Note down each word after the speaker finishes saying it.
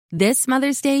This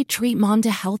Mother's Day, treat mom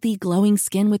to healthy, glowing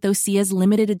skin with Osea's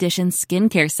limited edition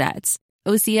skincare sets.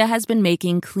 Osea has been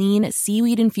making clean,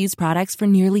 seaweed-infused products for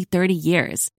nearly 30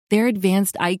 years. Their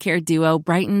advanced eye care duo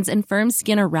brightens and firms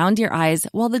skin around your eyes,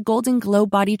 while the Golden Glow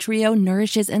Body Trio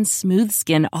nourishes and smooths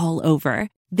skin all over.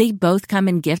 They both come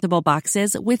in giftable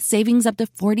boxes with savings up to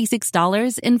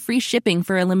 $46 and free shipping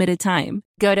for a limited time.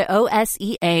 Go to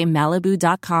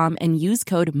OSEAMalibu.com and use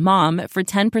code MOM for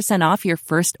 10% off your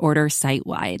first order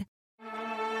site-wide.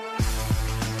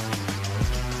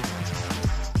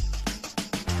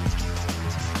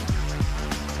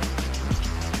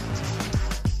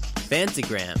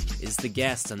 Phantogram is the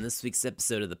guest on this week's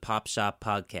episode of the Pop Shop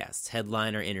Podcast,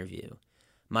 Headliner Interview.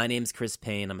 My name's Chris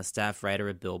Payne. I'm a staff writer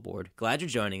at Billboard. Glad you're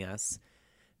joining us.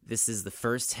 This is the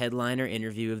first headliner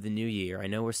interview of the new year. I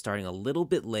know we're starting a little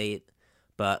bit late,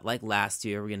 but like last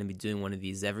year, we're going to be doing one of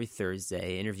these every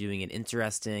Thursday, interviewing an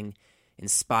interesting,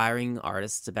 inspiring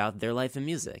artists about their life in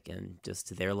music and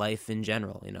just their life in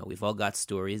general. You know, we've all got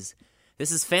stories.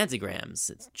 This is Phantograms.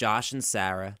 It's Josh and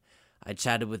Sarah. I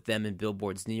chatted with them in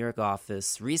Billboard's New York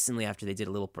office recently after they did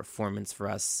a little performance for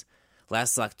us.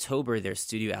 Last October, their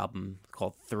studio album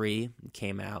called 3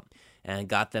 came out and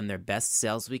got them their best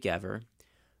sales week ever.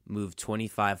 Moved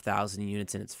 25,000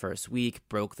 units in its first week,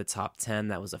 broke the top 10.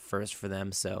 That was a first for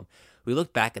them. So we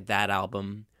look back at that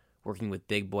album, working with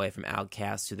Big Boy from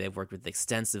Outkast, who they've worked with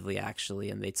extensively, actually,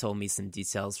 and they told me some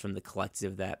details from the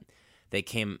collective that they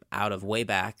came out of way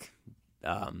back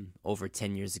over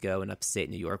 10 years ago in upstate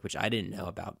New York, which I didn't know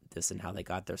about this and how they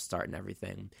got their start and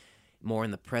everything. More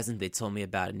in the present, they told me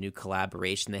about a new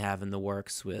collaboration they have in the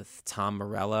works with Tom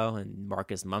Morello and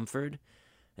Marcus Mumford.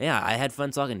 Yeah, I had fun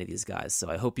talking to these guys, so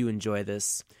I hope you enjoy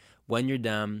this. When you're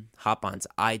done, hop onto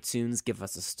iTunes, give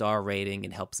us a star rating.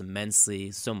 It helps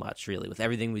immensely, so much, really, with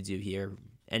everything we do here.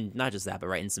 And not just that, but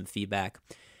writing some feedback.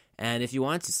 And if you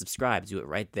want to subscribe, do it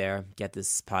right there. Get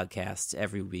this podcast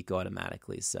every week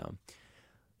automatically. So,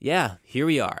 yeah, here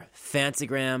we are.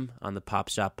 Phantogram on the Pop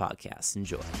Shop Podcast.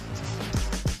 Enjoy.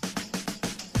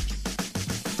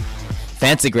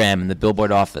 Phantogram in the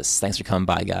Billboard office. Thanks for coming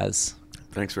by, guys.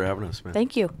 Thanks for having us, man.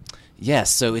 Thank you. Yeah,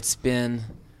 so it's been,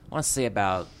 I want to say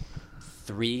about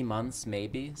 3 months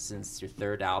maybe since your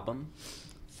third album,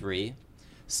 3.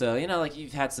 So, you know, like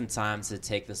you've had some time to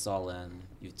take this all in.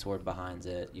 You've toured behind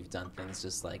it. You've done things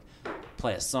just like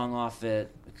play a song off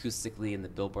it acoustically in the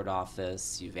Billboard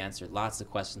office. You've answered lots of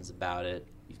questions about it.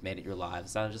 You've made it your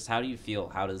lives. So just how do you feel?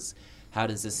 How does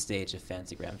this stage of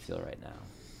Phantogram feel right now?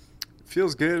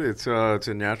 Feels good. It's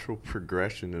a natural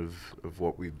progression of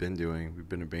what we've been doing. We've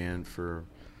been a band for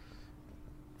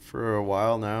a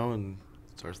while now, and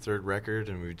it's our third record,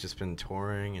 and we've just been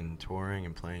touring and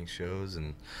playing shows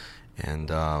and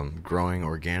growing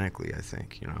organically, I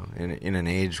think. You know, in an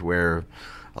age where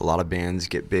a lot of bands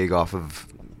get big off of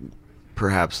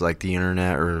perhaps like the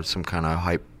internet or some kind of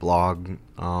hype blog,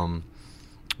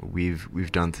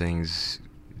 we've done things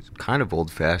kind of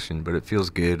old-fashioned, but it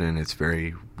feels good and it's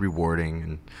very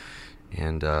rewarding,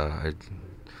 and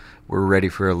we're ready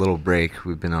for a little break.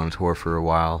 We've been on tour for a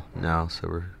while now, so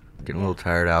we're getting a little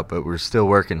tired out, but we're still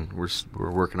working. We're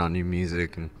working on new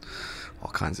music and all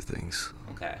kinds of things.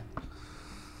 Okay.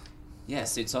 Yeah,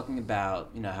 so you're talking about,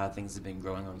 you know, how things have been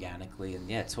growing organically, and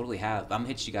yeah, totally have. I'm gonna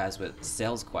hit you guys with a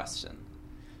sales question.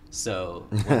 So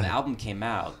when the album came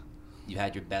out, you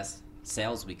had your best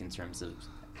sales week in terms of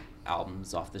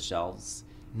albums off the shelves,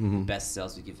 best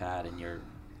sales week you've had in your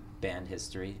band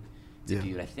history.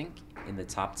 Debuted, I think, in the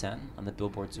top 10 on the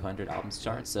Billboard 200 albums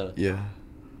chart. So yeah,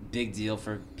 big deal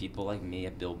for people like me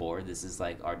at Billboard. This is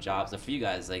like our job. So for you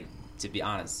guys, like, to be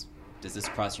honest, does this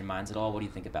cross your minds at all? What do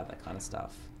you think about that kind of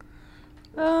stuff?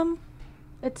 We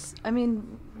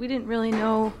didn't really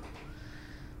know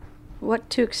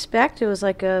what to expect. It was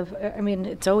like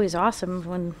it's always awesome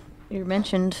when you're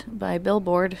mentioned by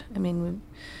Billboard. I mean,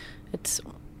 it's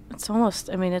almost,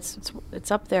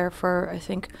 it's up there for, I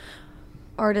think,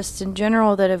 artists in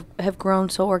general that have grown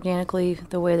so organically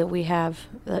the way that we have,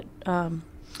 that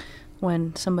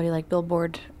when somebody like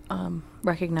Billboard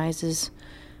recognizes,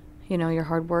 you know, your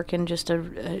hard work and just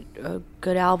a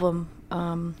good album,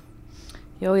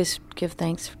 you always give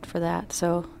thanks for that.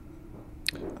 So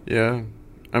yeah,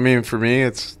 I mean, for me,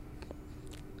 it's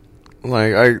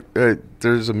like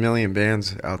there's a million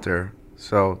bands out there,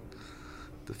 so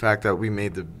the fact that we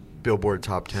made the Billboard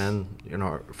Top 10, you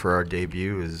know, for our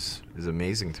debut is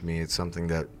amazing to me. It's something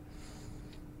that,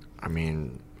 I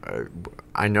mean,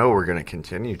 I know we're going to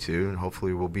continue to, and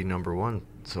hopefully we'll be number one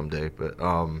someday. But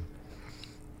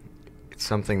it's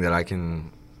something that I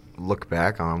can look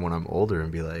back on when I'm older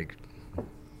and be like,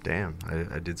 damn,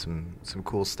 I did some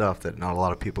cool stuff that not a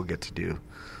lot of people get to do.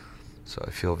 So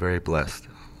I feel very blessed.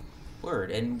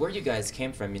 Word. And where you guys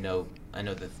came from, I know I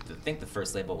think the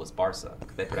first label was Barca.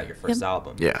 They put out your first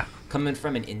album. Yeah. Coming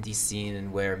from an indie scene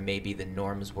and where maybe the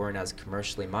norms weren't as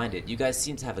commercially minded, you guys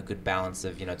seem to have a good balance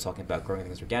of, talking about growing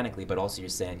things organically, but also you're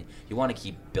saying you want to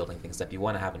keep building things up. You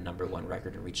want to have a #1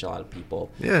 record and reach a lot of people.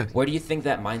 Yeah. Where do you think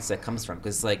that mindset comes from?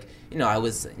 Because, I'm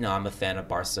a fan of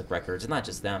Barca Records, and not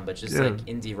just them, but just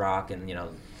indie rock, and,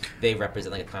 they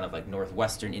represent a kind of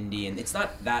Northwestern indie, and it's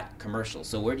not that commercial.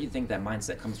 So where do you think that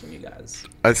mindset comes from, you guys?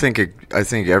 I think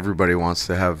everybody wants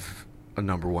to have a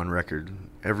 #1 record.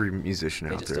 Every musician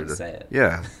They out just there. don't say it.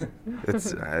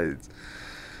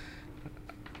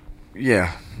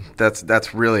 Yeah,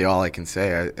 that's really all I can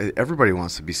say. Everybody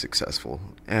wants to be successful,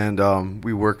 and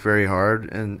we work very hard,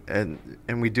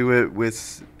 and we do it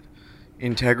with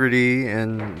integrity,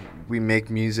 and we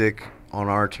make music on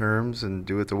our terms and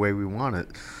do it the way we want it.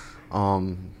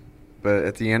 But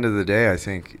at the end of the day,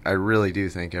 I really do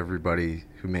think everybody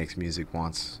who makes music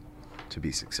wants to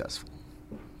be successful.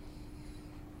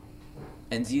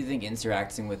 And do you think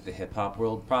interacting with the hip-hop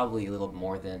world, probably a little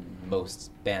more than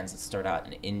most bands that start out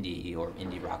in indie or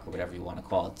indie rock or whatever you want to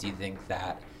call it, do you think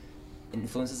that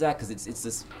influences that? Because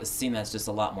it's a scene that's just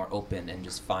a lot more open and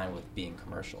just fine with being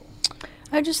commercial.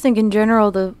 I just think in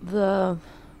general the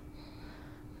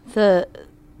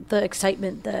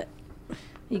excitement that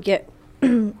you get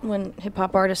when hip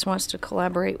hop artist wants to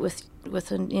collaborate with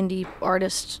an indie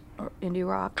artist or indie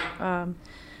rock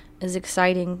is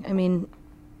exciting. I mean,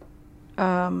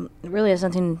 it really has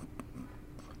nothing.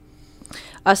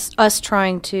 Us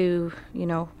trying to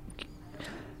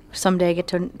someday get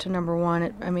to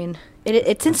 #1.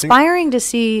 It's inspiring to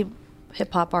see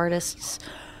hip hop artists.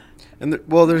 And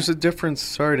there's a difference.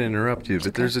 Sorry to interrupt you,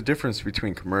 but there's a difference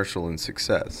between commercial and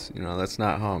success. That's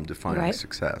not how I'm defining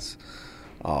success.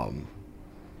 I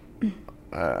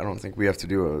don't think we have to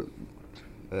do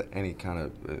any kind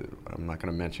of. I'm not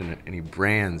going to mention any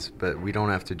brands, but we don't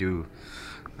have to do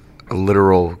a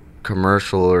literal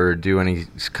commercial or do any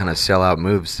kind of sellout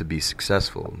moves to be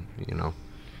successful.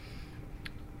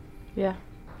 Yeah.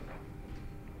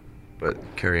 But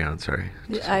carry on. Sorry.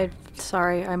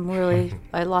 Sorry,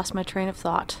 I lost my train of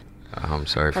thought. I'm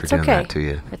sorry for doing that to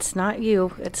you. It's not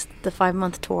you. It's the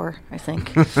 5-month tour, I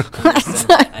think.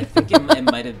 I think it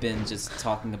might have been just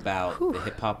talking about the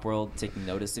hip-hop world taking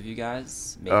notice of you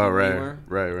guys. Maybe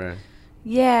right.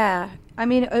 Yeah.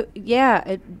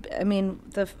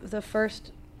 The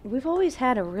first... We've always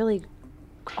had a really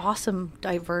awesome,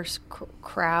 diverse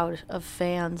crowd of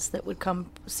fans that would come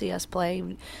see us play.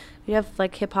 We'd have,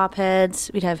 hip-hop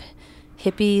heads. We'd have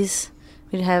hippies.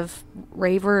 We'd have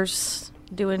ravers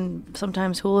doing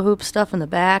sometimes hula hoop stuff in the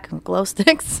back and glow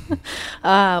sticks.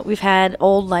 We've had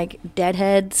old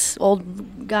deadheads,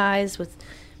 old guys with.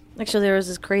 Actually, there was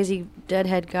this crazy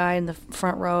deadhead guy in the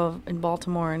front row in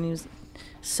Baltimore, and he was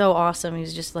so awesome. He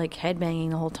was just headbanging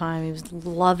the whole time. He was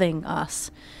loving us,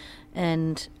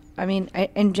 and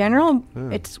in general,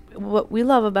 it's what we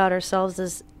love about ourselves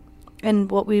is.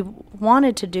 And what we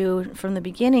wanted to do from the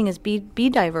beginning is be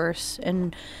diverse,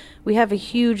 and we have a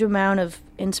huge amount of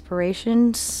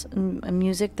inspirations and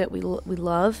music that we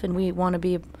love, and we want to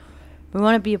be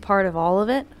a part of all of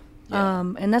it. Yeah.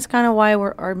 And that's kind of why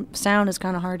our sound is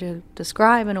kind of hard to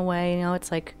describe in a way. It's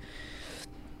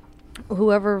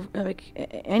whoever,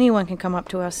 anyone can come up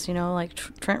to us.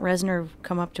 Trent Reznor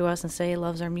come up to us and say he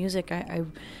loves our music.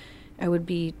 I would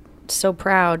be so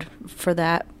proud for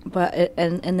that, but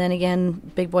and then again,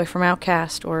 Big Boy from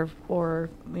Outkast or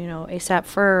ASAP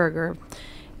Ferg or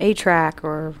A-Track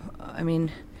or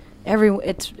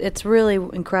it's really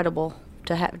incredible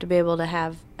to be able to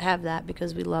have that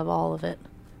because we love all of it,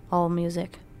 all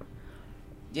music.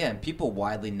 Yeah, and people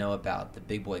widely know about the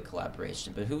Big Boy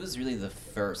collaboration, but who was really the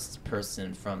first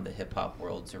person from the hip hop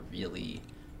world to really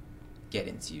get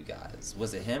into you guys?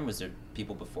 Was it him? Was there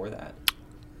people before that?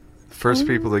 First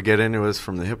people to get into us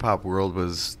from the hip-hop world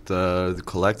was the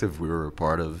collective we were a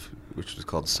part of, which was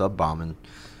called Sub Bombin',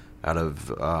 out of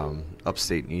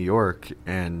upstate New York,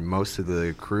 and most of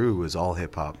the crew was all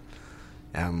hip-hop.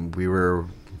 And we were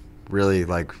really,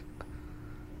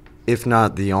 if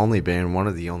not the only band, one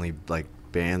of the only,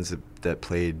 bands that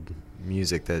played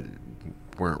music that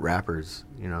weren't rappers,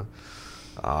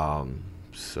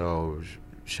 So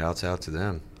shouts out to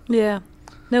them. Yeah.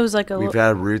 It was We've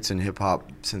had roots in hip-hop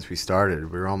since we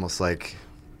started. We were almost like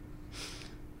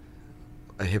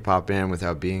a hip-hop band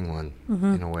without being one,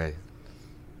 in a way.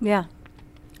 Yeah.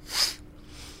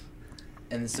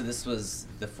 And so this was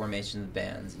the formation of the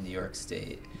bands in New York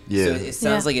State. Yeah. So it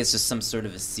sounds like it's just some sort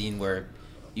of a scene where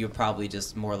you were probably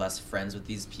just more or less friends with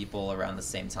these people around the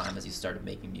same time as you started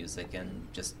making music, and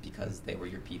just because they were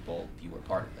your people, you were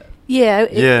part of it. Yeah,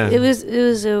 Yeah. It was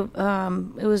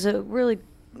a really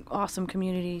awesome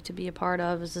community to be a part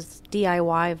of. It was this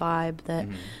DIY vibe that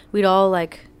we'd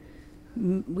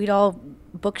all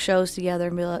book shows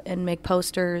together and make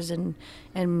posters and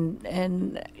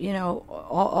you know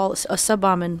all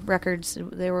Sub-Bombing Records.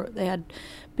 They had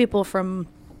people from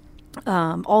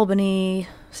Albany,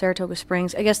 Saratoga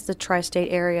Springs, I guess the tri-state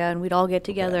area, and we'd all get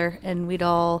together and we'd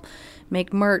all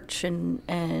make merch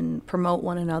and promote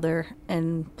one another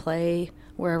and play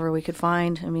wherever we could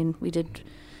find. I mean, we did.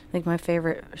 I think my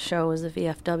favorite show was the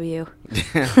VFW.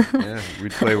 Yeah,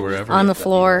 we'd play wherever. On the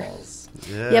floor.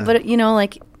 Yeah, but you know,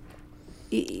 like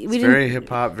it's very hip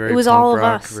hop, very it was punk all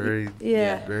rock, of us. very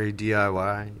very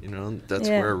DIY. You know, that's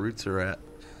where our roots are at.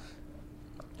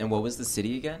 And what was the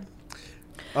city again?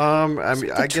 I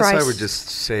mean, I guess I would just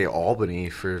say Albany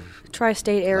for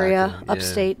tri-state area,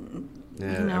 upstate.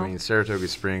 Yeah, you know. I mean Saratoga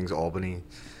Springs, Albany.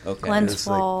 Okay. Glens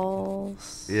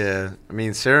Falls. Like, yeah, I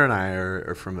mean Sarah and I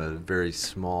are from a very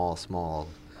small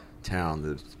town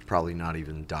that's probably not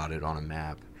even dotted on a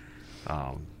map,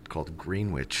 called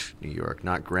Greenwich, New York.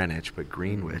 Not Greenwich, but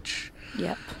Greenwich.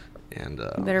 Yep. And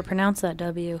you better pronounce that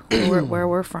W. where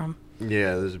we're from.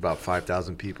 Yeah, there's about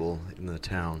 5,000 people in the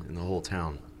whole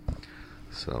town.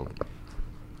 So.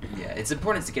 Yeah, it's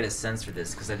important to get a sense for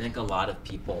this because I think a lot of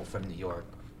people from New York,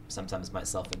 sometimes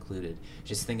myself included,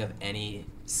 just think of any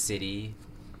city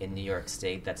in New York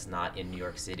State that's not in New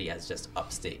York City as just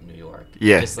upstate New York.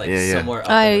 Yeah, just like yeah. somewhere up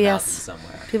in the mountains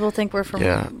somewhere. People think we're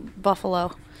from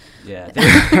Buffalo. Yeah.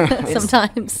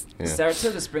 Sometimes. Yeah.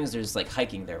 Saratoga Springs, there's like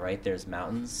hiking there, right? There's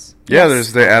mountains. Yeah,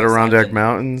 there's the Adirondack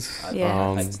Mountains. I've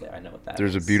hiked there. I know what that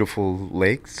there's is. a beautiful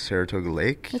lake, Saratoga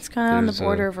Lake. It's kind of on the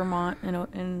border of Vermont.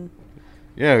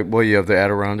 Yeah, well, you have the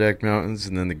Adirondack Mountains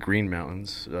and then the Green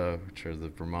Mountains, which are the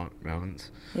Vermont mountains.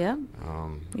 Yeah.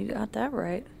 You got that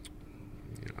right.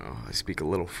 You know, I speak a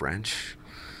little French,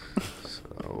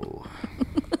 so.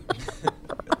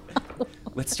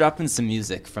 Let's drop in some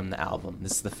music from the album.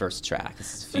 This is the first track.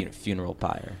 This is Funeral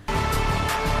Pyre.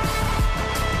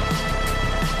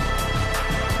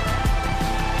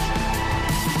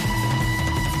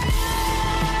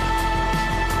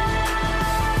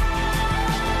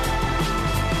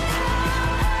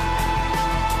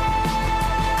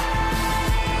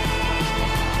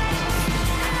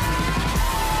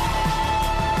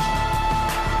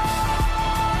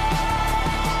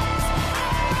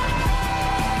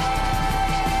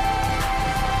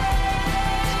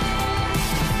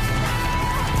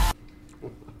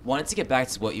 Wanted to get back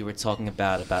to what you were talking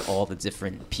about all the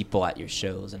different people at your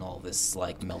shows and all this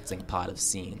like melting pot of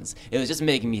scenes. It was just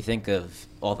making me think of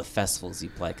all the festivals you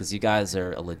play because you guys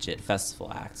are a legit festival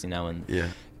act, you know, and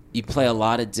you play a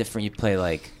lot of different. You play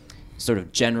like sort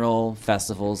of general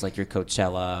festivals like your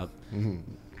Coachella,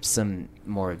 some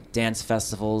more dance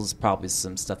festivals, probably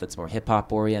some stuff that's more hip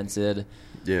hop oriented.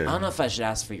 Yeah. I don't know if I should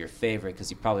ask for your favorite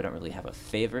because you probably don't really have a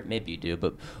favorite. Maybe you do,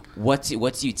 but what do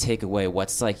you take away?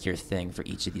 What's like your thing for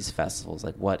each of these festivals?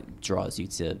 Like what draws you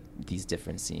to these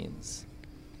different scenes?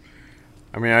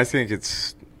 I mean, I think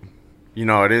it's, you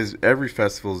know, it is, every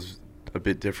festival's a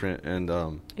bit different. And,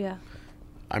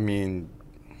 I mean,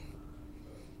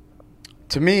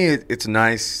 to me, it's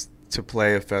nice to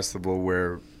play a festival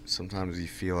where sometimes you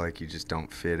feel like you just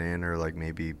don't fit in or like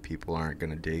maybe people aren't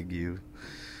going to dig you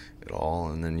at all,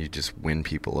 and then you just win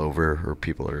people over, or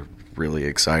people are really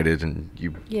excited, and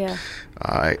you. Yeah.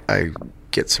 I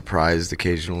get surprised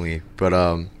occasionally, but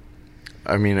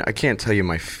I mean, I can't tell you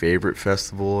my favorite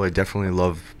festival. I definitely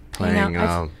love playing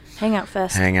Hangout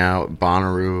Fest. Hangout,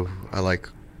 Bonnaroo. I like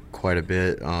quite a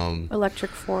bit. Electric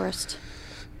Forest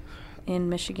in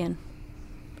Michigan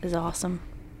is awesome.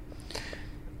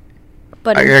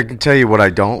 But I can tell you what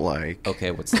I don't like. Okay,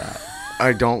 what's that?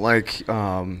 I don't like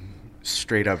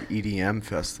straight up EDM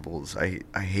festivals. I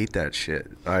hate that shit.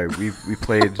 We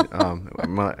played.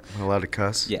 Am I allowed to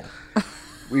cuss? Yeah.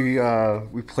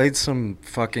 We played some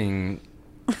fucking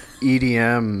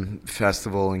EDM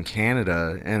festival in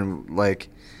Canada, and like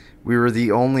we were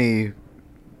the only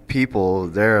people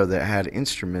there that had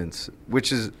instruments.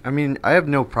 Which is, I mean, I have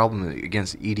no problem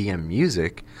against EDM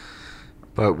music.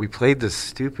 But we played this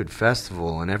stupid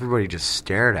festival, and everybody just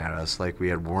stared at us like we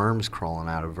had worms crawling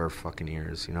out of our fucking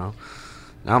ears, you know?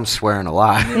 Now I'm swearing a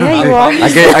lot. Yeah, you are.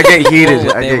 I get heated.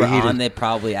 Well, they were on, they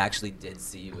probably actually did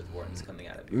see you with worms coming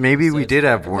out of you. Maybe so we did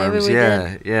have worms, Maybe we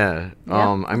yeah.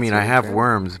 Yep, I mean, I have true.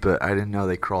 worms, but I didn't know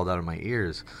they crawled out of my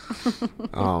ears.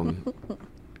 I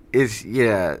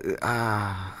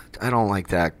don't like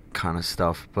that kind of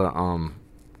stuff, but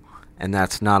And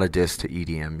that's not a diss to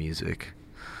EDM music.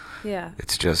 Yeah.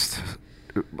 It's just,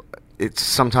 it's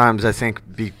sometimes I think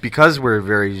because we're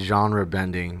very genre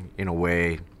bending in a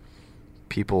way,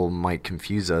 people might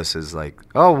confuse us as like,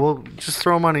 oh, well, just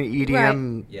throw them on an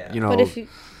EDM, Right. Yeah. you know. But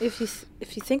if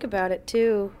you think about it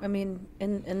too, I mean,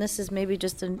 and this is maybe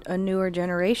just a newer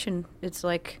generation. It's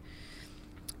like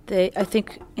I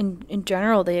think in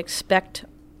general they expect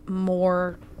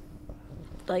more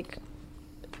like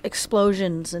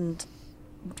explosions and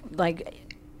like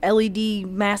LED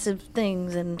massive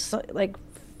things and like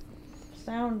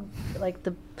sound like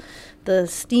the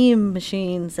steam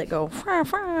machines that go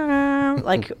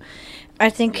like I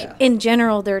think in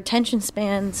general their attention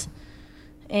spans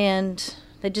and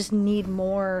they just need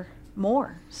more.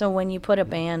 So when you put a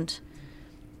band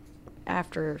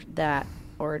after that,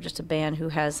 or just a band who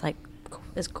has like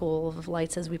as cool of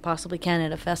lights as we possibly can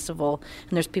at a festival,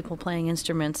 and there's people playing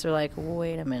instruments, they're like,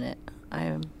 wait a minute,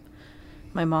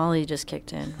 my Molly just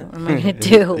kicked in. What am I gonna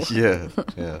do? Yeah.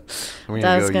 I'm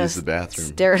gonna go use the bathroom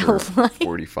stare at for a light.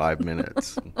 45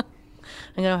 minutes. I'm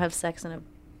gonna have sex in a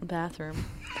bathroom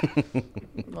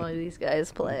while these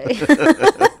guys play.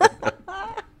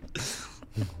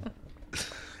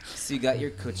 So you got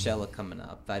your Coachella coming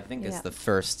up. I think it's Yeah. the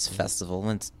first festival,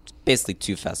 and it's basically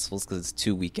two festivals because it's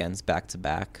 2 weekends back to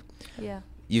back. Yeah.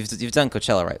 You've done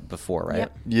Coachella before, right?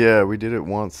 Yep. Yeah, we did it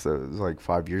once. It was like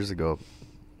 5 years ago.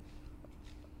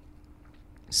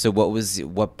 So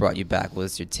what brought you back? What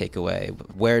was your takeaway?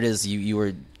 Where it is you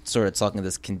were sort of talking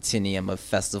this continuum of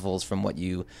festivals from what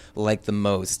you like the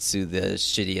most to the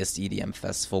shittiest EDM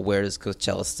festival. Where does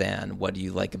Coachella stand? What do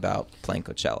you like about playing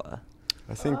Coachella?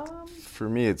 I think for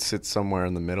me it sits somewhere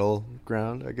in the middle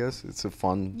ground, I guess. It's a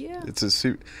fun, Yeah. it's a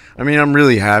suit. I mean, I'm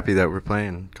really happy that we're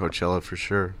playing Coachella for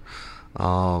sure.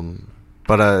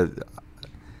 But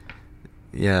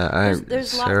yeah,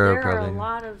 Sarah there probably.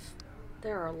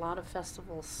 are a lot of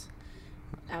festivals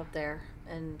out there,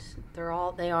 and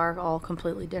they are all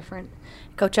completely different.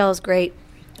 Coachella's great.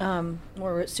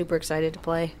 We're super excited to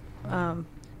play,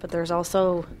 but there's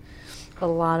also a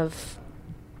lot of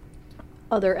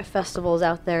other festivals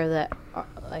out there that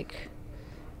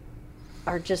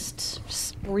are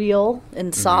just real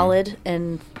and solid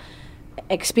and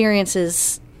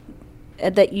experiences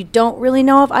that you don't really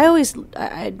know of.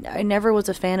 I never was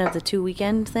a fan of the 2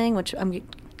 weekend thing, which I'm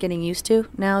getting used to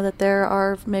now that there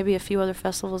are maybe a few other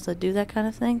festivals that do that kind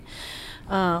of thing.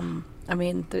 I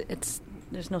mean,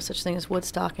 there's no such thing as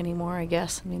Woodstock anymore, I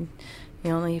guess. I mean,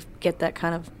 you only get that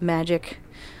kind of magic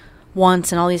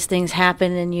once, and all these things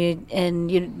happen, and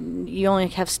you only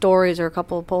have stories or a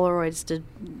couple of Polaroids to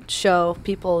show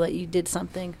people that you did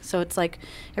something. So it's like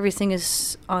everything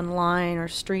is online or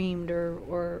streamed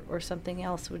or something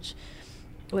else, which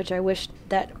I wish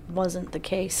that wasn't the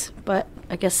case. But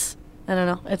I guess I don't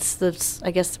know. It's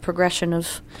the progression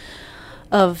of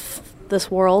this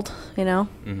world, you know.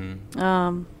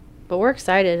 Mm-hmm. But we're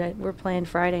excited. We're playing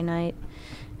Friday night.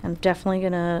 I'm definitely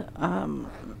gonna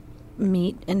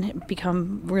meet and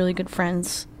become really good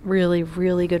friends, really,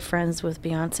 really good friends with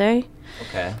Beyonce.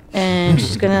 Okay. And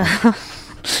she's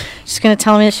gonna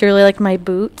tell me that she really liked my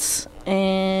boots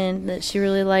and that she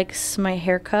really likes my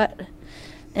haircut.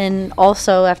 And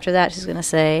also after that, she's gonna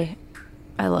say,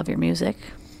 "I love your music."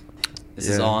 This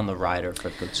is all on the rider for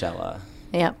Coachella.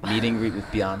 Yep. Meet and greet with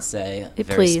Beyonce.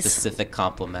 Very Please. specific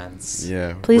compliments.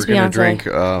 Yeah. Please, we're gonna Beyonce.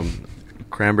 drink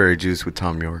cranberry juice with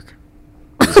Tom York.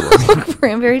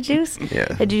 Cranberry juice? Yeah.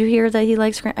 Did you hear that he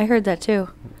likes I heard that too.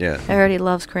 Yeah. I heard he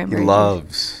loves He cranberry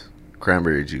loves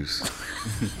cranberry juice.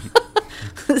 juice.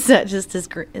 Is that just his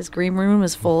green room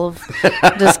is full of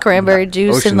just cranberry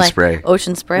juice Ocean and like spray.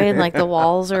 ocean spray and like the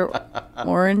walls are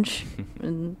orange?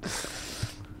 And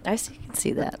I can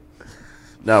see that.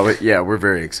 No, but yeah, we're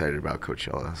very excited about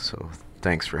Coachella. So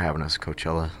thanks for having us,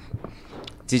 Coachella.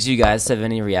 Did you guys have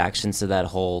any reactions to that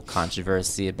whole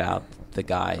controversy about the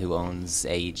guy who owns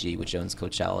AEG, which owns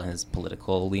Coachella, and his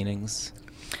political leanings?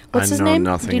 What's his know name?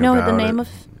 nothing Do you know the about name it. of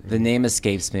The name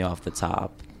escapes me off the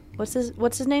top. what's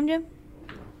his name, Jim?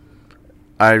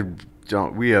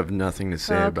 We have nothing to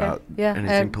say Oh, okay. about Yeah,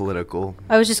 anything political.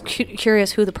 I was just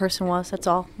curious who the person was. That's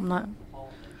all. I'm not.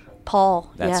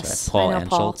 Paul. That's yes, right. Paul I know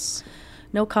Paul. Anschultz.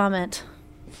 No comment.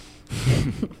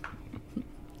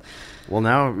 Well,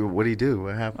 now what do you do?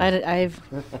 What happened? I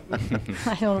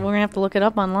don't. We're gonna have to look it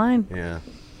up online. Yeah.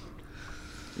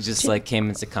 He just like came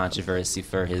into controversy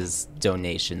for his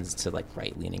donations to like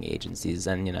right-leaning agencies,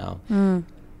 and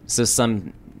so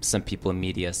some people in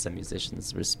media, some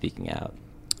musicians were speaking out.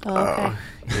 Oh, okay.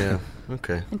 Yeah.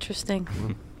 Okay. Interesting.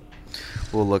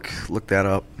 We'll look that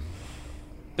up.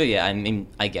 But yeah, I mean,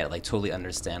 I get it, like totally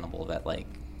understandable that like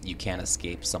you can't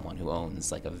escape someone who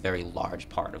owns like a very large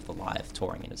part of the live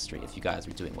touring industry if you guys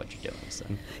are doing what you're doing. So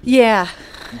Yeah.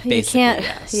 basically, You can't.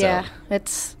 yeah. Yeah. So,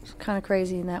 It's kind of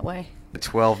crazy in that way.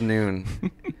 12 noon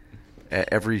at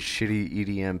every shitty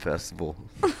EDM festival.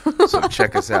 So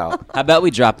check us out. how about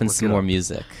we drop in Look some it more up.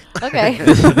 music? Okay.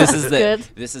 This is the Good.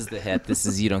 this is the hit. This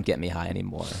is You Don't Get Me High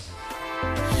Anymore.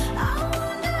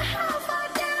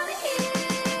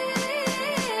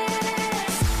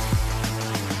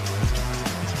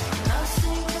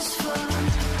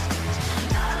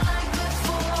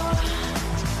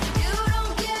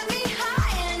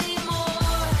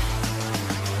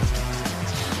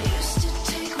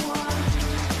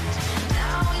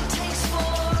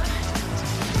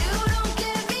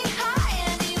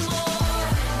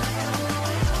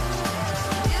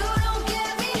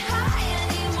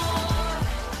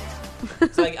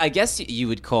 So I guess you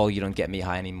would call You Don't Get Me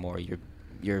High Anymore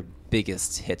your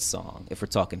biggest hit song, if we're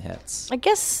talking hits. I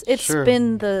guess it's Sure.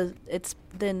 been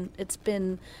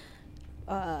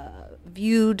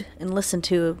viewed and listened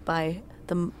to by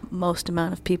the most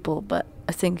amount of people, but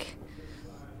I think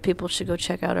people should go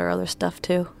check out our other stuff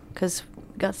too, because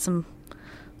we got some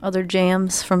other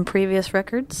jams from previous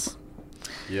records.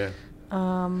 Yeah.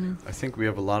 I think we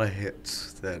have a lot of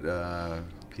hits that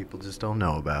people just don't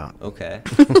know about. Okay.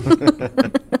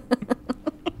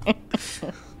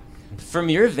 From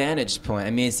your vantage point, I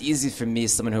mean, it's easy for me,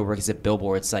 someone who works at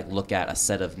Billboard, to like look at a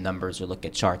set of numbers or look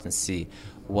at charts and see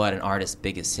what an artist's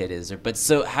biggest hit is. But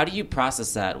so, how do you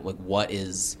process that? Like, what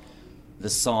is the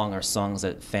song or songs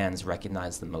that fans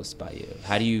recognize the most by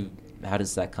you? How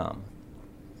does that come?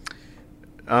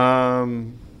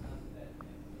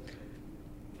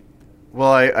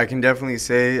 Well, I can definitely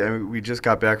say we just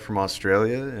got back from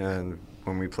Australia, and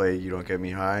when we play You Don't Get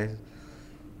Me High,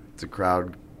 the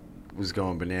crowd was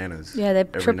going bananas. Yeah, they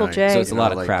every Triple night. J. So it's a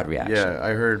lot of crowd reaction. Yeah,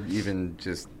 I heard even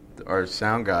just our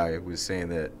sound guy was saying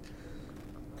that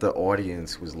the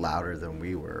audience was louder than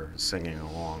we were singing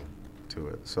along to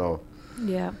it. So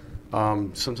Yeah.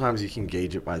 sometimes you can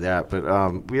gauge it by that, but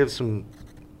we have some.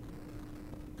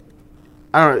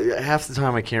 I don't know. Half the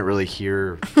time I can't really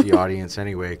hear the audience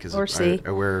anyway because Or see.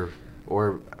 I'm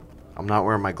not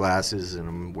wearing my glasses and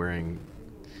I'm wearing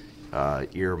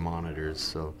ear monitors.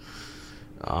 So,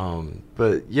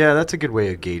 but yeah, that's a good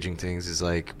way of gauging things. Is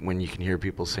like when you can hear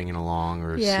people singing along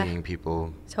or Yeah. seeing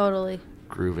people Totally.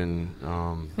 grooving.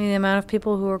 I mean, the amount of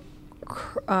people who were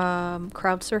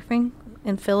crowd surfing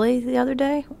in Philly the other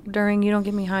day during You Don't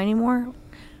Get Me High Anymore,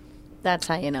 that's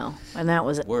how you know. And that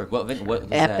was What was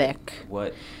epic. That?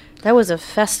 What? That was a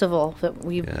festival that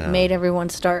we Yeah. made everyone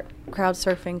start crowd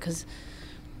surfing because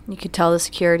you could tell the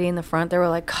security in the front. They were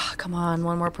like, oh, "Come on,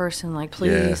 one more person, like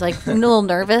please." Yeah. Like a little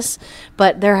nervous,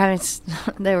 but they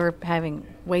were having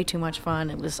way too much fun.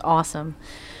 It was awesome.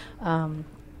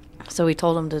 So we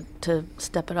told them to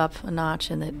step it up a notch,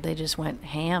 and they just went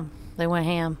ham. They went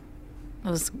ham. It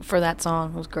was for that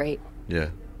song. It was great. Yeah,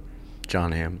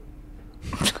 John Hamm.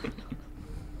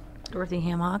 Dorothy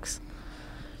Hammocks.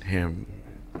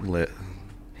 Hamlet.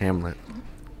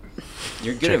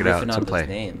 You're good Check at it out, riffing it's on a play. those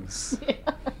names.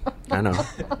 I know.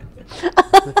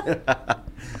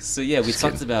 So yeah, we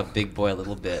talked about Big Boy a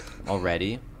little bit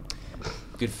already.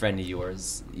 Good friend of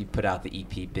yours. You put out the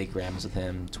EP Big Rams with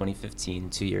him 2015,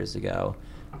 2 years ago.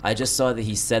 I just saw that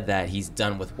he said that he's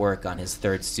done with work on his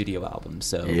third studio album.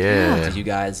 So Yeah. did you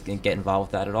guys get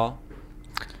involved with that at all?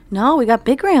 No, we got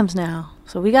Big Rams now,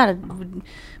 so we gotta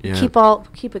Yeah.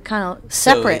 keep it kind of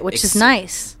separate, So which is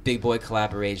nice. Big Boy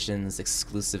collaborations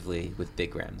exclusively with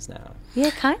Big Rams now. Yeah,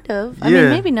 kind of. I Yeah. mean,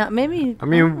 maybe not. Maybe. I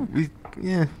mean,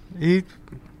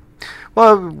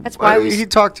 That's why we he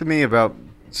talked to me about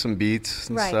some beats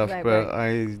and Right, stuff, right, but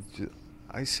right.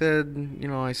 I said,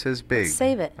 I says big.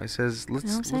 save it. I says know what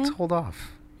I'm let's saying? hold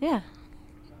off. Yeah,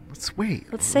 Let's wait.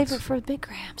 let's save it for Big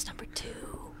Rams #2.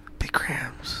 Big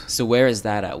Rams. So where is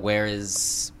that at? Where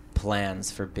is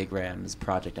plans for Big Rams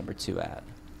project #2 at?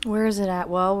 Where is it at?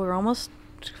 Well, we're on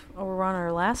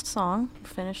our last song.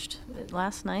 Finished it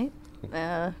last night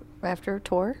after a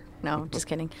tour. No, just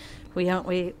kidding. We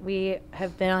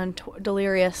have been on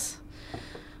Delirious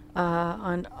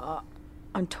on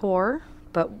tour,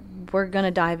 but we're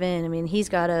gonna dive in. I mean,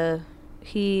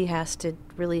 he has to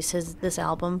release this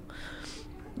album.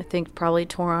 I think probably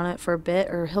tour on it for a bit,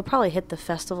 or he'll probably hit the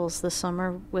festivals this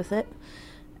summer with it,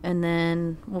 and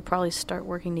then we'll probably start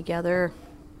working together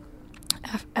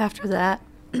after that.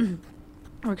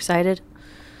 We're excited.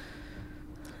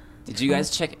 Did you guys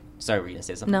check? Sorry, were you gonna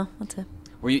say something? No, that's it.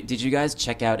 Did you guys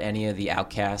check out any of the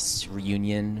Outkast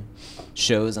reunion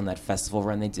shows on that festival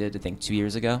run they did? I think 2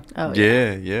 years ago. Oh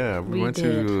Yeah. We We went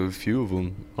did. to a few of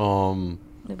them.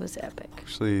 It was epic.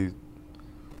 Actually,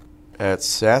 at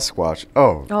Sasquatch.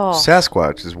 Oh,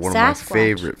 Sasquatch is one of my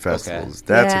favorite festivals. Okay.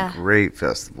 That's a great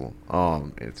festival.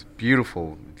 It's a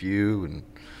beautiful view and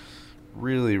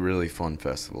really, really fun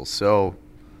festival. So,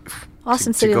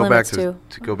 Austin City Limits to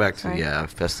go back to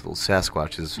festival.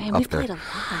 Sasquatch is Man, up we've there. played a lot,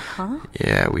 huh?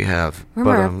 Yeah, we have. We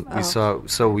saw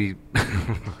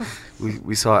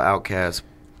Outkast.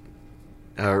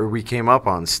 We came up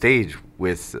on stage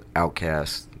with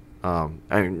Outkast. I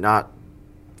mean, not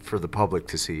for the public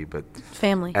to see, but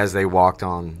family. As they walked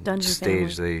on Dungeon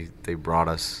stage, family. they brought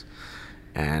us,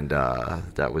 and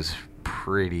that was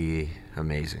pretty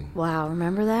amazing. Wow,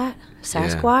 remember that?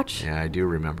 Sasquatch? Yeah, I do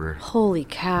remember. Holy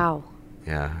cow.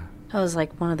 Yeah. That was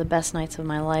like one of the best nights of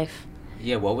my life.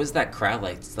 Yeah, what was that crowd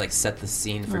like? To, like, set the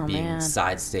scene for being man.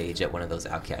 side stage at one of those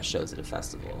Outkast shows at a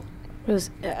festival. It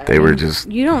was. Were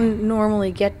just. You don't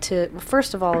normally get to.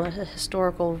 First of all, a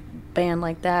historical band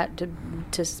like that to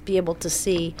be able to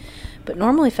see, but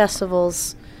normally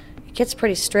festivals, it gets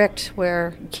pretty strict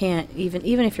where you can't even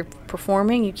if you're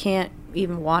performing, you can't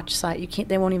even watch side. You can't.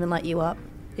 They won't even let you up,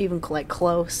 even like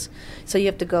close. So you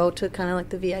have to go to kind of like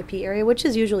the VIP area, which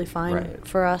is usually fine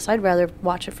for us. I'd rather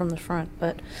watch it from the front,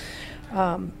 but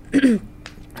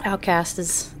Outkast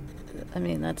is. I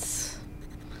mean, that's.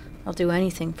 I'll do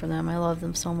anything for them. I love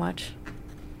them so much.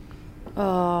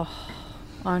 Oh,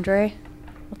 Andre.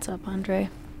 What's up, Andre?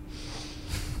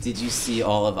 Did you see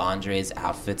all of Andre's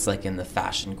outfits like in the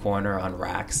fashion corner on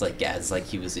racks, like as like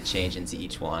he was a change into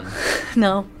each one?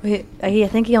 No, I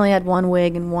think he only had one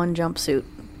wig and one jumpsuit.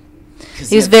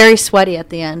 He was very sweaty at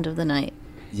the end of the night.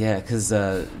 Yeah, because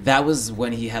that was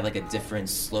when he had like a different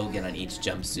slogan on each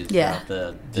jumpsuit throughout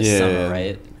the summer,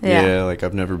 right? Yeah, like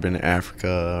I've never been to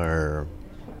Africa or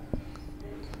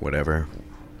whatever.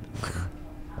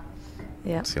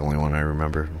 Yeah. It's the only one I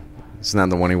remember. Isn't that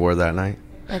the one he wore that night?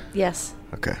 Yes.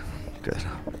 Okay, good.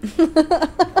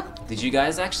 Did you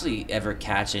guys actually ever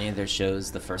catch any of their shows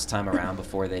the first time around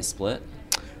before they split?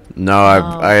 No,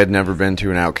 I had never been to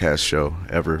an Outkast show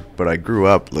ever, but I grew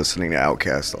up listening to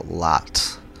Outkast a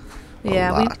lot.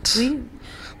 Yeah, lot. we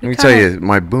Let me tell you,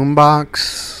 my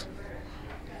boombox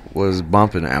was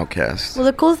bumping Outkast. Well,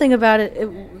 the cool thing about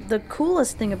it, the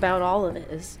coolest thing about all of it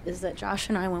is that Josh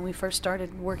and I, when we first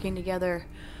started working together,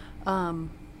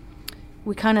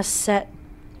 we kind of set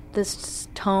this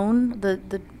tone,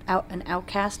 an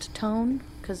Outkast tone,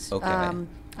 because I'm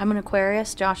an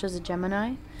Aquarius, Josh is a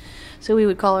Gemini, so we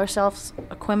would call ourselves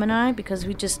Aquemini because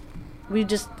we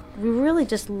really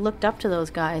just looked up to those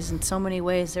guys in so many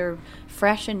ways. They're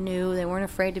fresh and new. They weren't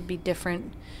afraid to be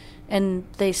different, and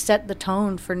they set the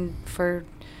tone for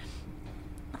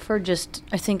just,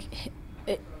 I think,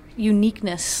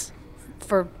 uniqueness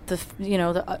for the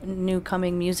new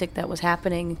coming music that was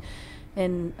happening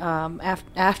in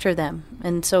after them.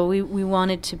 And so we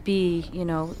wanted to be,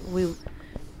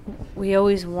 we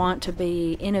always want to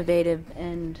be innovative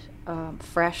and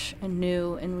fresh and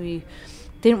new, and we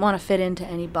didn't want to fit into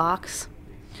any box.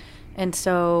 And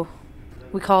so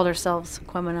we called ourselves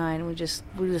Aquemini, and we just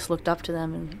looked up to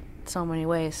them in so many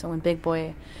ways. So when Big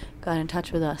Boy got in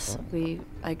touch with us,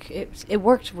 it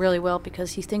worked really well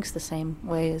because he thinks the same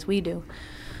way as we do.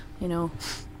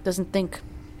 Doesn't think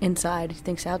inside, he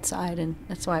thinks outside, and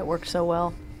that's why it worked so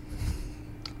well.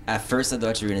 At first I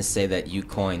thought you were going to say that you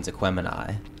coined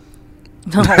Aquemini.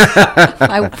 No.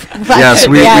 Yes,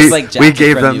 we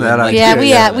gave them that idea.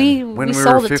 Yeah, we when we we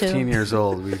sold were it to 15 years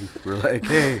old, we were like,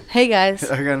 hey guys,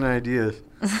 I got an idea.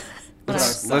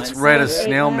 Let's write a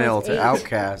snail mail to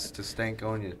Outkast to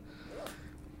Stankonia.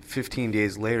 15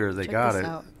 days later, they got it.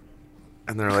 Out.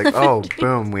 And they're like, oh,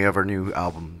 boom, we have our new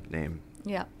album name.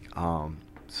 Yeah.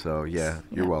 So, yeah,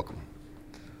 you're welcome.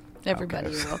 Everybody,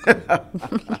 you're welcome.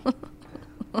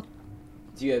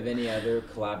 Do you have any other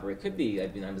collaborate? Could be, I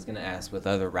was going to ask with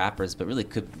other rappers, but really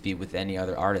could be with any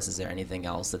other artists. Is there anything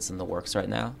else that's in the works right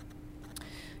now?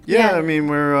 Yeah, I mean,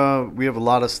 we have a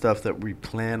lot of stuff that we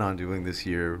plan on doing this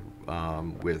year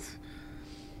with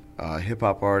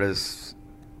hip-hop artists,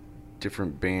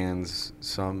 different bands,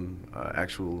 some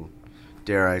actual,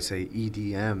 dare I say,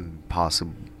 EDM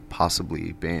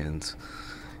possibly bands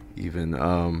even.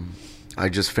 I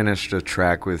just finished a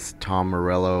track with Tom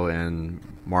Morello and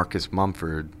Marcus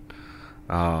Mumford,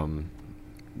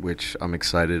 which I'm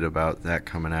excited about that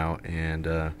coming out.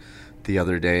 And the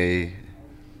other day,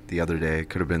 it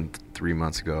could have been 3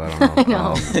 months ago, I don't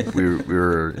know. We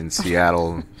were in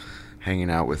Seattle hanging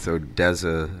out with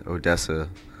Odessa,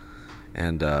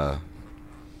 and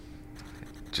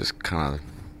just kind of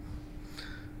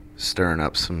stirring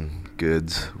up some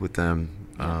goods with them.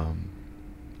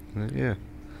 Yeah.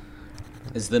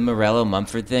 Is the Morello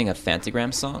Mumford thing a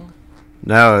Phantogram song?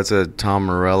 No, it's a Tom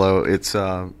Morello. It's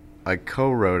I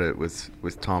co-wrote it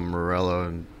with Tom Morello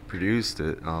and produced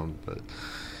it. But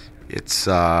it's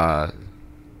and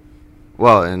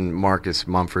Marcus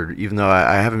Mumford. Even though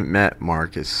I haven't met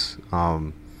Marcus,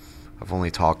 I've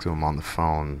only talked to him on the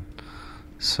phone.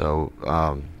 So,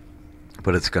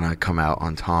 but it's gonna come out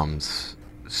on Tom's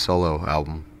solo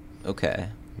album. Okay.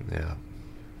 Yeah.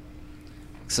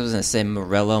 So I was gonna say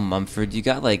Morello, Mumford. You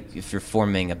got if you're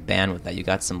forming a band with that, you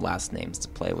got some last names to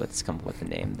play with to come up with a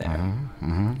name there.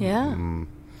 Mm-hmm. Yeah.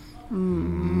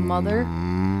 Mother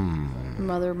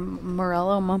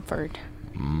Morello Mumford.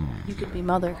 You could be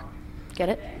Mother. Get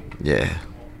it? Yeah.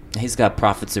 He's got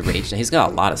Prophets of Rage. He's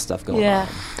got a lot of stuff going on.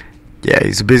 Yeah,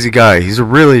 he's a busy guy. He's a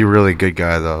really, really good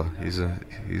guy, though.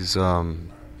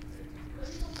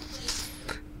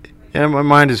 Yeah, my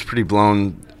mind is pretty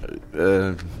blown,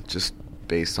 just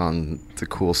based on the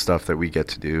cool stuff that we get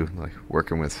to do, like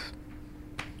working with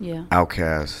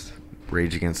Outkast,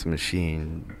 Rage Against the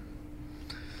Machine.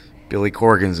 Billy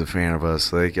Corgan's a fan of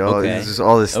us. Like, all this,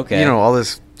 all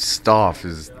this stuff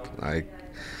is like.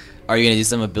 Are you gonna do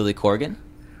some of Billy Corgan?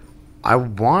 I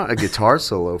want a guitar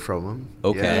solo from him.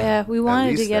 Okay. Yeah, we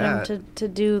wanted to get him to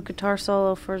do a guitar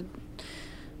solo for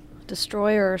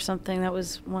Destroyer or something. That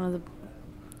was one of the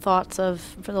thoughts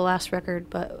for the last record,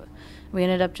 but we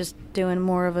ended up just doing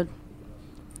more of a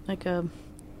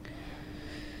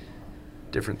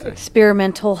different thing,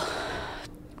 experimental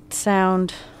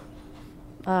sound.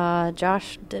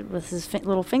 Josh did with his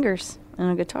little fingers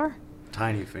and a guitar.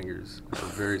 Tiny fingers,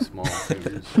 very small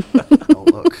fingers.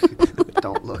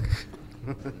 Don't look.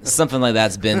 Something like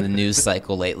that's been the news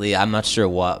cycle lately. I'm not sure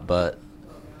what, but.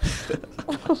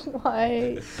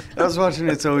 Why? I was watching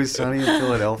It's Always Sunny in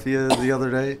Philadelphia the other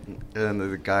day, and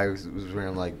the guy was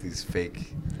wearing these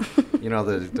fake,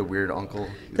 the weird uncle.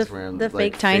 He's wearing the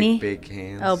fake tiny big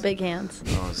hands. Oh, big hands.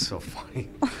 Oh, it's so funny.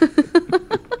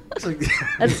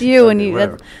 That's you when you.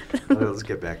 Let's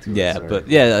get back to it. Yeah, sorry.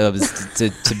 but I was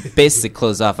to basically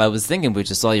close off. I was thinking with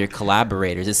just all your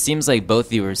collaborators. It seems like both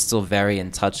of you are still very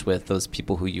in touch with those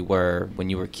people who you were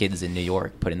when you were kids in New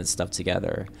York, putting this stuff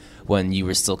together. When you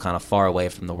were still kind of far away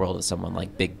from the world of someone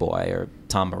like Big Boy or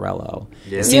Tom Morello.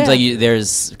 Yeah. It seems like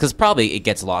because probably it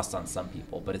gets lost on some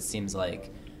people, but it seems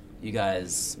like you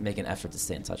guys make an effort to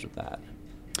stay in touch with that.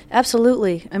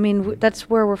 Absolutely. I mean, that's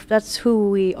who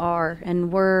we are,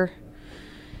 and we're,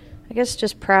 I guess,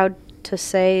 just proud to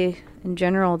say in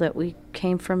general that we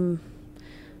came from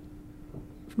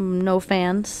no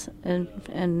fans,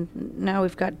 and now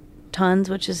we've got tons,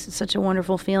 which is such a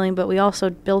wonderful feeling. But we also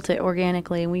built it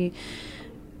organically. We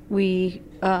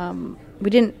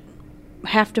didn't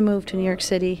have to move to New York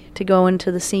City to go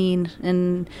into the scene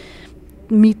and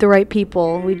meet the right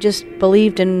people. We just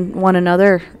believed in one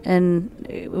another, and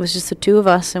it was just the two of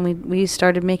us, and we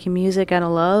started making music out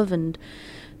of love and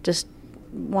just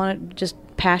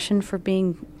passion for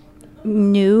being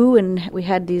new, and we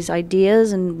had these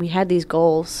ideas and we had these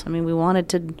goals. I mean, we wanted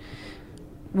to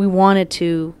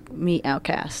meet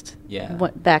Outkast. Yeah.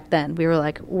 Back then, we were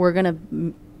like, we're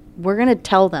gonna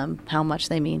tell them how much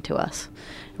they mean to us.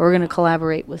 We're gonna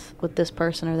collaborate with this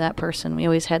person or that person. We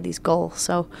always had these goals.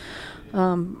 So,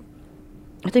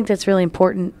 I think that's really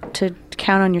important to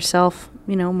count on yourself,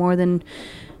 more than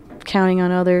counting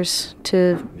on others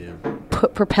to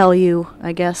propel you.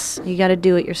 I guess you got to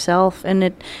do it yourself, and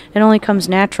it only comes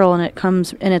natural, and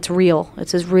it's real.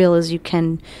 It's as real as you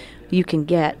can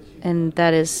get, and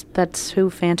that's who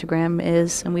Phantogram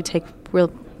is, and we take real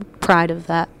pride of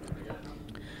that.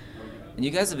 And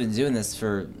you guys have been doing this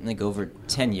for over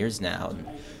 10 years now.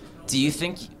 Do you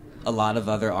think a lot of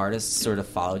other artists sort of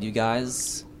followed you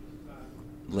guys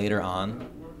later on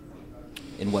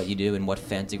in what you do and what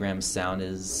Phantogram's sound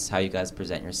is, how you guys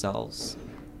present yourselves?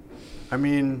 I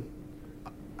mean,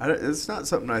 it's not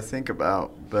something I think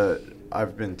about, but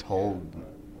I've been told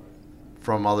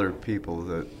from other people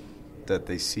that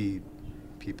they see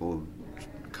people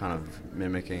kind of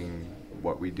mimicking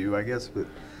what we do, I guess, but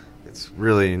it's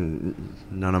really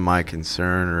none of my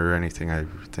concern or anything I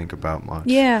think about much.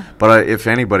 Yeah. But if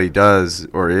anybody does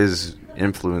or is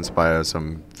influenced by us,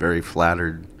 I'm very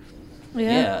flattered.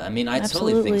 Yeah, I mean, I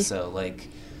absolutely. totally think so.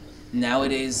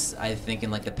 Nowadays, I think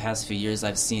in the past few years,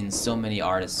 I've seen so many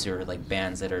artists who are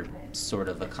bands that are sort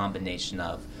of a combination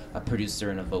of a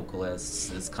producer and a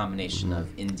vocalist, this combination of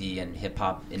indie and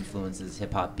hip-hop influences,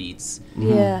 hip-hop beats.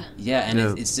 Yeah. Yeah, and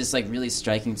it's just really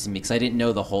striking to me, because I didn't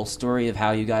know the whole story of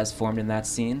how you guys formed in that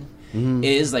scene. It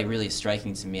is really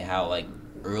striking to me how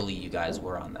early you guys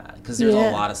were on that, because there's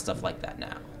a lot of stuff like that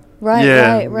now. Right,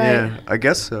 yeah, right. Yeah, I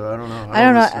guess so. I don't know. I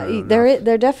don't listen to know. it There, enough.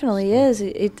 there definitely is.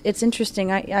 It's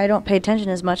interesting. I don't pay attention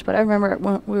as much, but I remember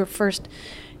when we were first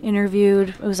interviewed.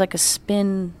 It was like a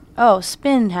Spin. Oh,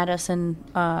 Spin had us in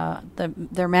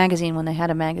their magazine when they had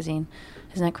a magazine.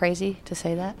 Isn't that crazy to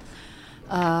say that?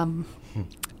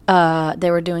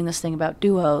 They were doing this thing about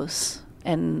duos,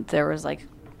 and there was like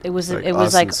it was Like it was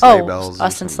Us like and Sleigh oh Bells or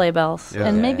Us and something. Sleigh Bells, Yeah.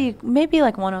 and Yeah. maybe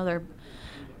like one other.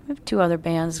 Maybe two other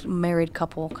bands, married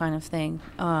couple kind of thing.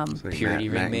 It's like Purity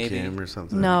Ring, and maybe? Cam or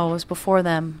something. No, it was before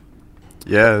them.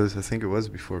 Yeah, I think it was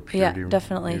before Yeah, Purity.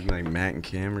 definitely. Maybe like Matt and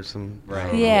Cam or something.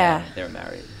 Right. Yeah. They're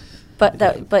married.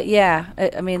 But yeah,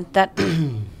 I mean that.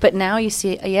 But now you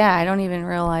see, yeah, I don't even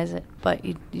realize it. But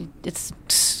it's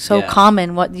so Yeah.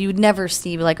 common. What you'd never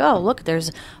see, like, oh, look,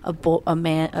 there's a boy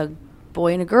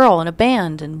and a girl in a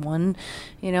band, and one,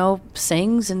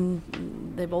 sings, and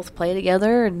they both play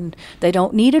together, and they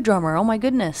don't need a drummer. Oh my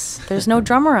goodness, there's no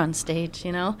drummer on stage.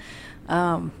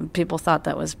 People thought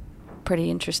that was pretty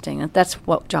interesting. And that's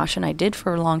what Josh and I did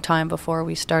for a long time before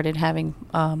we started having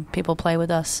people play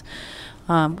with us,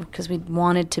 because we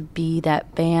wanted to be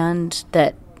that band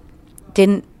that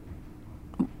didn't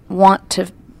want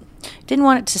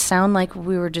it to sound like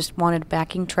we were just wanted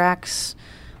backing tracks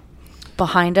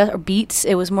behind us or beats.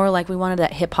 It was more like we wanted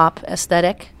that hip hop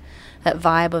aesthetic, that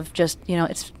vibe of just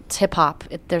it's hip hop.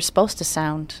 They're supposed to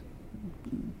sound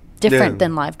different Yeah.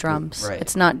 than live drums. Right.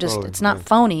 It's not just Totally, it's not yeah.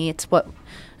 phony. It's what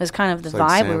is kind of the It's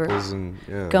like vibe we samples were and,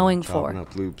 yeah, going chopping for.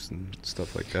 up loops and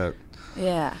stuff like that.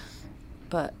 Yeah,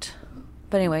 but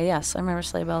anyway, yes, I remember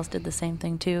Sleigh Bells did the same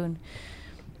thing too,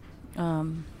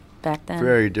 and back then.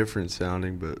 Very different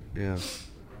sounding, but yeah.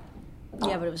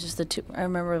 Yeah, but it was just the two. I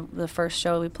remember the first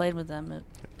show we played with them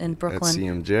in Brooklyn. At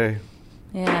CMJ.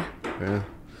 Yeah. Yeah.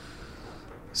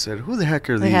 I said, who the heck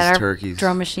are We these had our turkeys?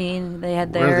 drum machine. They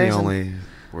had We're theirs.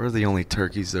 we're the only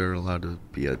turkeys that are allowed to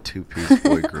be a two-piece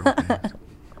boy-girl band.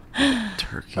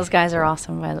 Turkey. Those guys are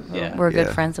awesome. Yeah. We're good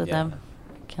Yeah. friends with Yeah. them.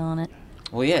 Killing it.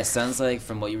 Well, yeah, it sounds like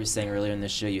from what you were saying earlier in the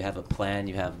show, you have a plan,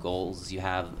 you have goals, you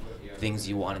have things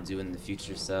you want to do in the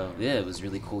future. So, yeah, it was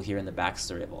really cool hearing the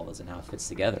backstory of all this and how it fits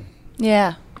together.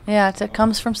 Yeah. Yeah, it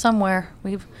comes from somewhere.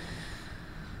 We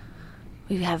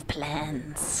have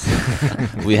plans.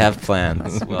 We have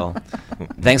plans. Well,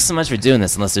 thanks so much for doing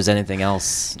this. Unless there's anything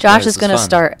else. Josh This is going to was fun.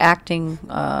 start acting.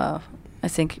 I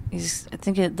think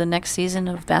the next season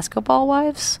of Basketball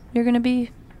Wives you're going to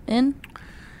be in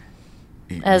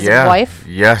as a wife.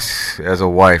 Yes, as a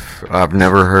wife. I've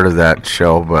never heard of that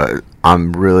show, but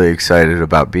I'm really excited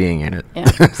about being in it. Yeah.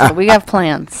 So we have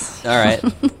plans. All right.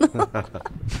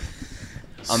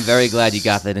 I'm very glad you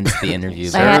got that into the interview.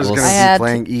 Sarah's We'll going to s- be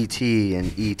playing E.T.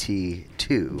 in E.T.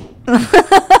 2.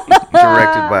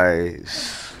 Directed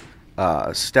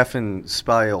by Stefan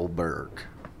Spielberg.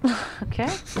 Okay.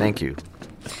 Thank you.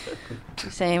 You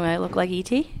saying I look like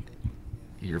E.T.?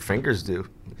 Your fingers do.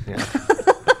 Yeah.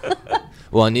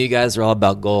 Well, I knew you guys are all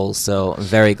about goals, so I'm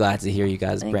very glad to hear you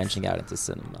guys Thanks. branching out into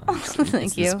cinema. Thank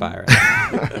It's you. inspiring.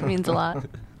 It means a lot.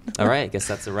 All right, I guess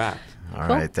that's a wrap. All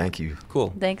Cool. right. Thank you.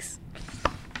 Cool. Thanks.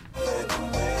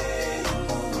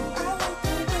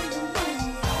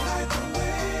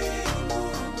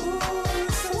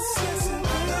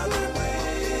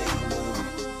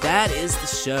 That is the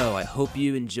show. I hope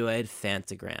you enjoyed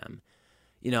Phantogram.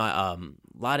 A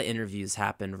lot of interviews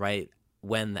happen right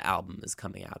when the album is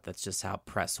coming out. That's just how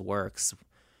press works.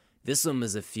 This one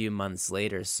was a few months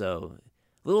later, so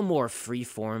a little more free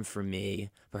form for me,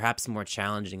 perhaps more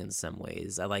challenging in some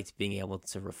ways. I liked being able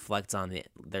to reflect on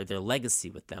their legacy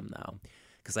with them, though,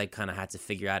 because I kind of had to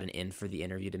figure out an in for the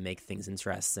interview to make things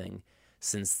interesting,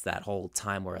 since that whole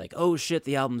time where like, oh shit,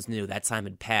 the album's new, that time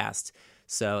had passed.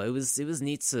 So it was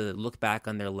neat to look back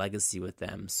on their legacy with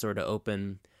them, sort of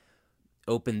open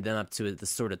them up to the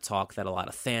sort of talk that a lot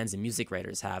of fans and music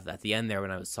writers have at the end there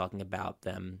when I was talking about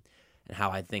them and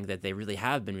how I think that they really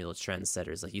have been real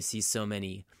trendsetters. Like, you see so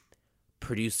many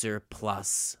producer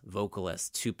plus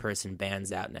vocalist 2-person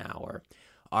bands out now, or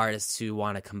artists who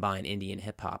want to combine indie and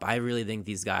hip-hop. I really think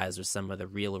these guys are some of the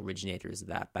real originators of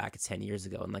that back 10 years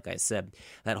ago. And like I said,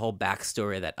 that whole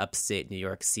backstory of that upstate New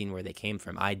York scene where they came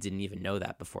from, I didn't even know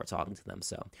that before talking to them.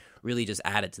 So really just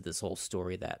added to this whole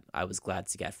story that I was glad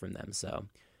to get from them. So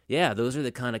yeah, those are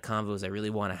the kind of convos I really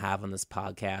want to have on this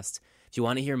podcast. If you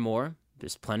want to hear more,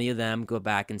 there's plenty of them. Go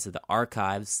back into the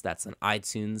archives. That's on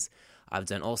iTunes. I've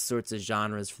done all sorts of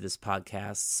genres for this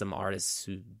podcast. Some artists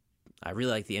who I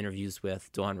really like the interviews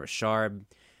with: Dawn Richard,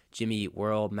 Jimmy Eat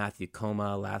World, Matthew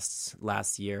Coma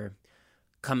last year,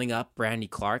 Coming up, Brandy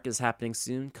Clark is happening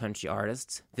soon, country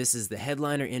artist. This is the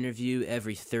Headliner Interview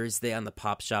every Thursday on the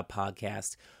Pop Shop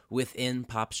podcast. Within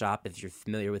Pop Shop, if you're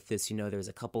familiar with this, you know there's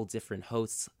a couple different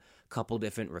hosts, a couple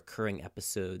different recurring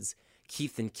episodes.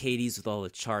 Keith and Katie's with all the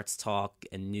charts talk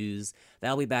and news.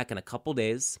 That'll be back in a couple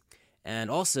days. And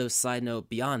also, side note,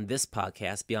 beyond this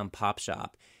podcast, beyond Pop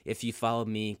Shop, if you followed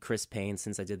me, Chris Payne,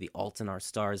 since I did the Alt and Our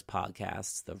Stars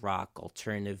podcast, the rock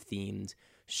alternative-themed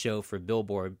show for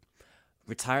Billboard,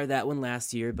 retired that one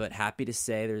last year, but happy to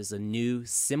say there's a new,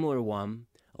 similar one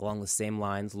along the same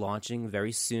lines launching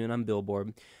very soon on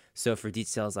Billboard. So for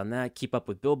details on that, keep up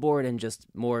with Billboard, and just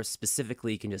more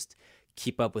specifically, you can just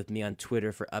keep up with me on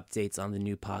Twitter for updates on the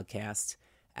new podcast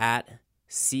at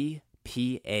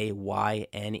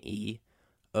CPAYNEONAPLANE.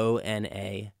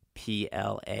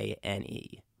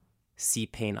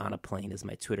 C-Pain on a Plane is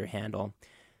my Twitter handle.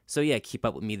 So yeah, keep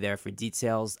up with me there for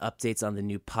details, updates on the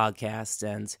new podcast,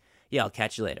 and yeah, I'll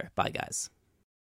catch you later. Bye, guys.